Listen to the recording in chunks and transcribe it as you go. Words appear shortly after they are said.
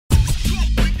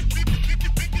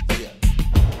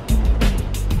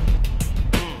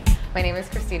My name is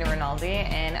Christina Rinaldi,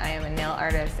 and I am a nail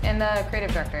artist and the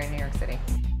creative director in New York City.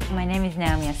 My name is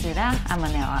Naomi Yasuda. I'm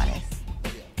a nail artist.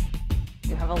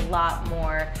 You have a lot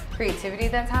more creativity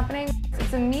that's happening.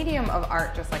 It's a medium of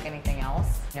art just like anything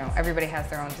else. You know, everybody has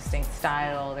their own distinct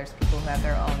style. There's people who have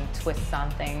their own twists on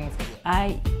things.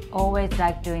 I always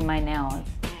like doing my nails,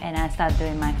 and I started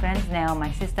doing my friend's nail,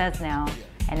 my sister's nail,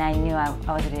 and I knew I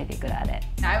was really good at it.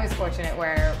 I was fortunate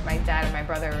where my dad and my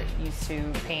brother used to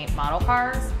paint model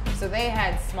cars, so they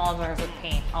had small jars of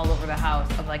paint all over the house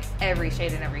of like every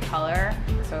shade and every color.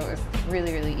 So it was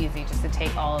really, really easy just to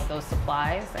take all of those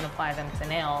supplies and apply them to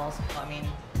nails. I mean,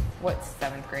 what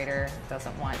 7th grader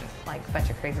doesn't want like a bunch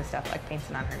of crazy stuff like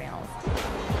painting on her nails?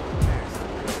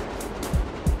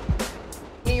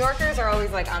 New Yorkers are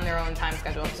always like on their own time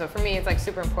schedule, so for me it's like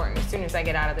super important as soon as I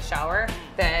get out of the shower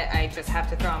that I just have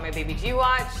to throw on my baby G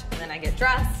watch and then I get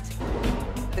dressed.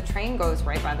 The train goes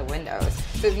right by the windows,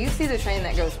 so if you see the train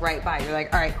that goes right by, you're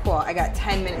like, all right, cool, I got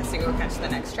 10 minutes to go catch the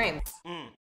next train.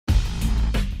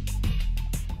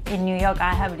 In New York,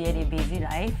 I have really busy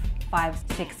life,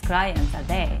 5-6 clients a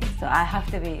day, so I have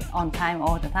to be on time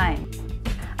all the time.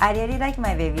 I really like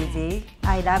my baby Z.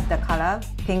 I love the color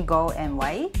pink, gold, and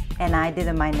white, and I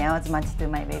did my nails match to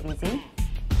my baby Z.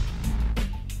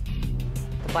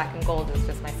 The black and gold is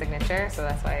just my signature, so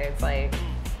that's why it's like,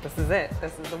 this is it,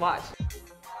 this is the watch.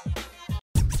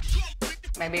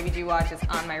 My baby G watch is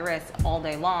on my wrist all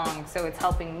day long, so it's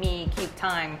helping me keep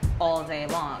time all day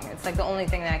long. It's like the only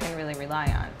thing that I can really rely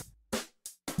on.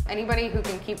 Anybody who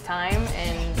can keep time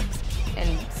and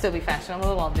still be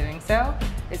fashionable while doing so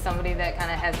is somebody that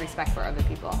kind of has respect for other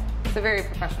people. It's a very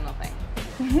professional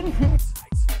thing.